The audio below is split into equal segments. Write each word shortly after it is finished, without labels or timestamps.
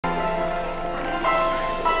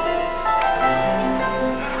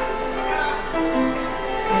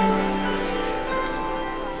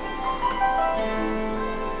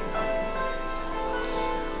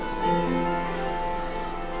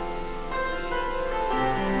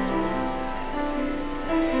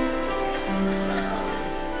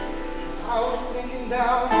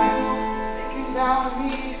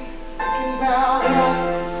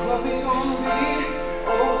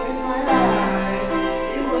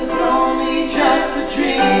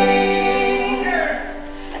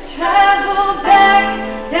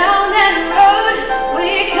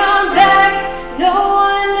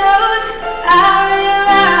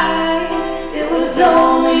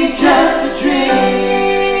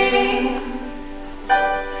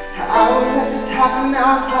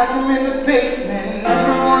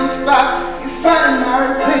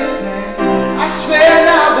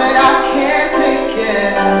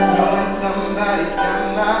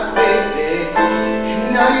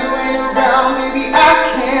now you ain't around, baby,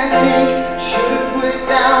 I can't think. Should've put it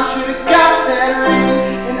down, should've got that ring.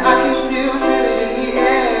 And I can still feel it in the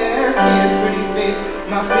air. See your pretty face,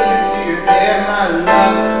 my fingers to your hair. My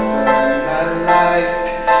love, my life,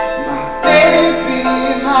 my baby,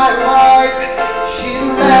 my life. She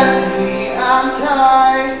left me, I'm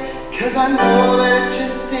tired, 'cause I know that it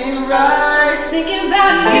just ain't right. Thinking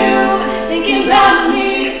about you, thinking about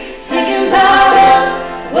me, thinking about us,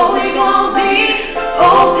 what we gon' be.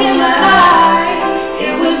 Open my eyes,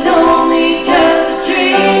 it was only just a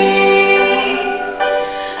dream.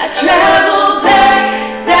 I traveled back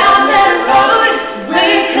down that road, we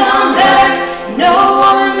come back, no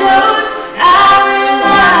one knows. I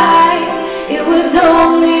realized it was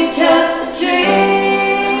only just a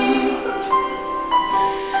dream.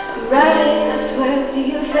 I'm riding, I swear, see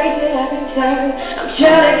your face at every turn. I'm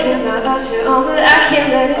trying to get my usher on, but I can't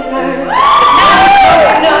let it burn. Now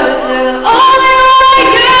you know that you're the only one I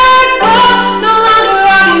yearn for. No longer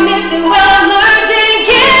reminiscing, well I learned, didn't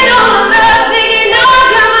get on the love, thinking now I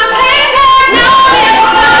got my pain back. Now I'm here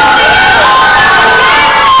for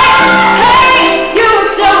hey, you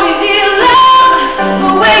were so easy to love,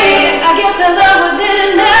 but wait, I guess our love wasn't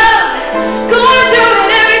enough. Going through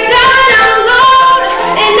it every time I'm alone,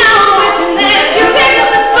 and now I'm wishing that you pick up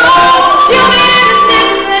the phone. You made a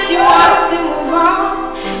decision that you wanted to move on,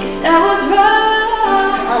 'cause I was wrong.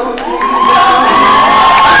 I was thinking about it,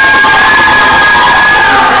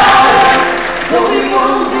 but we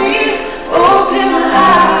won't leave. Open my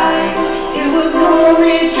eyes, it was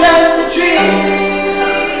only just a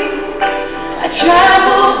dream. I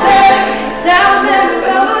traveled back down that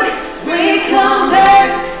road, we come back,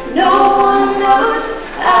 no one knows.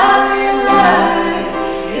 I realized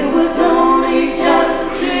it was only just a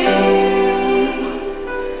dream.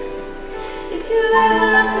 If you ever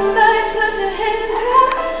lost somebody, put your hands up.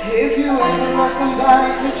 if you ever lost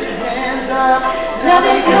somebody, put your hands up. Now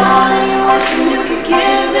they're gone and you're wishing you could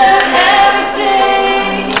give them